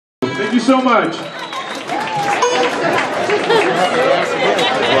Thank you so much.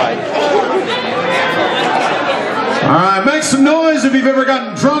 All right, make some noise if you've ever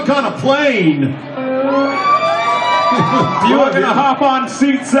gotten drunk on a plane. You are going to hop on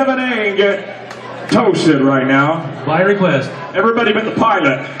seat 7A and get toasted right now. By request. Everybody but the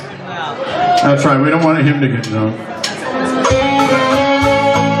pilot. That's right, we don't want him to get drunk.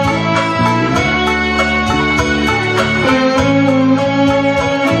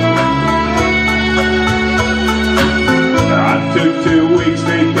 I took 2 weeks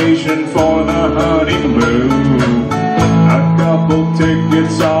vacation for the honeymoon. A couple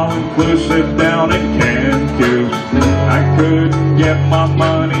tickets all inclusive down in Cancun. I couldn't get my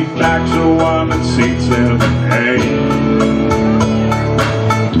money back, so I'm in seat 7A.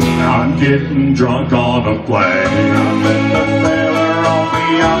 I'm getting drunk on a plane. I bet the fella on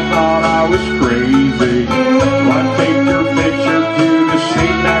me, I thought I was crazy. So I take your picture to the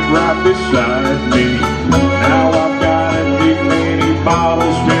seat back right beside me. Now I've got a big many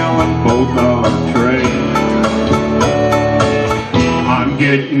bottles filling both our trays. I'm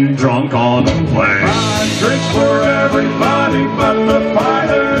getting drunk on a plane. I drink for everybody but the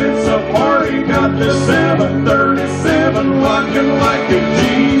pilot. It's a party, got the 737 rocking like a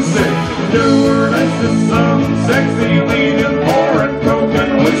G6. Stewardess is something sexy, leaning, pouring coke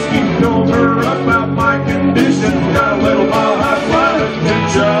and whiskey. Told her about my condition, got a little high flight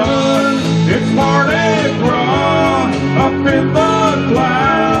attention. It's Mardi Gras up in the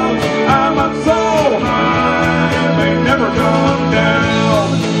clouds. I'm up so high, it may never come down.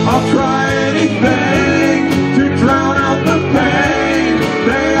 I'll try anything to drown out the pain.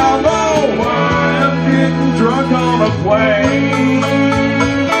 They all know why I'm getting drunk on a plane.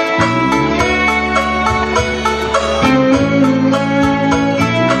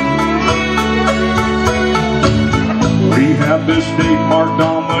 We have this date marked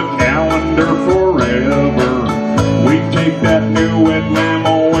on the calendar forever. We take that new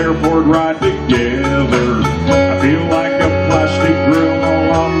Atlanta airport ride together. I feel like a plastic room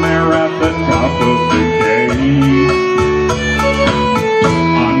along there at the top of the gate.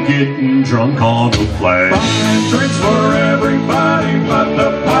 I'm getting drunk on a plane. Buying drinks for everybody but the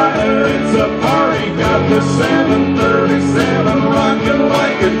pilot. It's a party, got the 737 rocking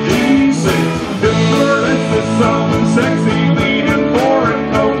like a G6. Stewardess is something sexy, leaning, pouring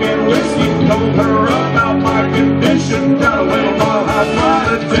coke and whiskey. Told her about my condition, got a little high flight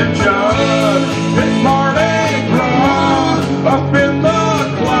attention. It's Mardi Gras up in the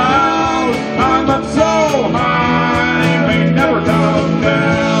clouds. I'm up so high, it may never come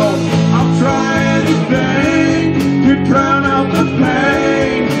down. I'll try anything to drown out the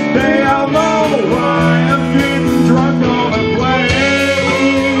pain. They all know why I'm getting drunk on a plane.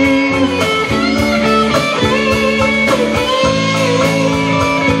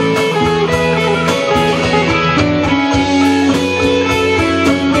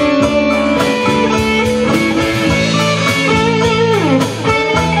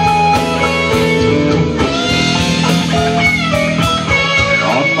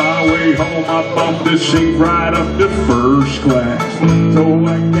 Home, I bumped the seat right up to first class, so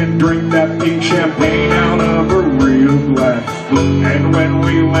I can drink that pink champagne out of a real glass. And when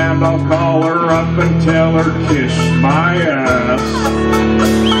we land, I'll call her up and tell her kiss my ass.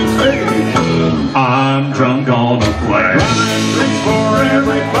 Hey, I'm drunk on a plane. buying drinks for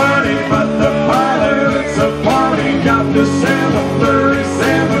everybody but the pilot. It's a party, got the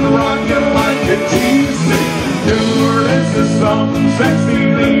 737 rocking like a G6. Stewardess is something sexy,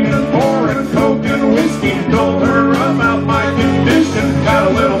 leaning, pouring coke and whiskey. Told her about my condition, got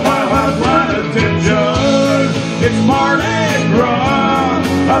a little high flight attention. It's Mardi Gras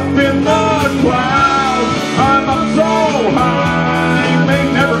up in the clouds. I'm up so high, it may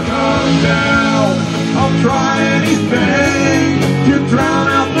never come down. I'll try anything to drown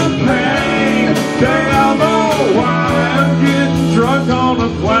out the pain. They all know why I'm getting drunk on a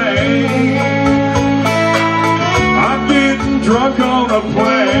plane. I'm getting drunk on a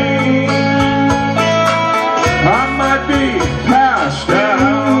plane. I might be passed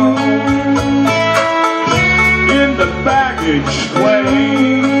out in the baggage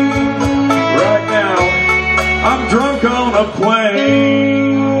claim. Right now, I'm drunk on a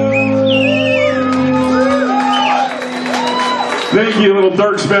plane. Thank you, little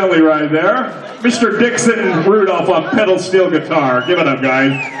Dirk Bentley right there. Mr. Dixon Rudolph on pedal steel guitar. Give it up,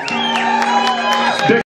 guys.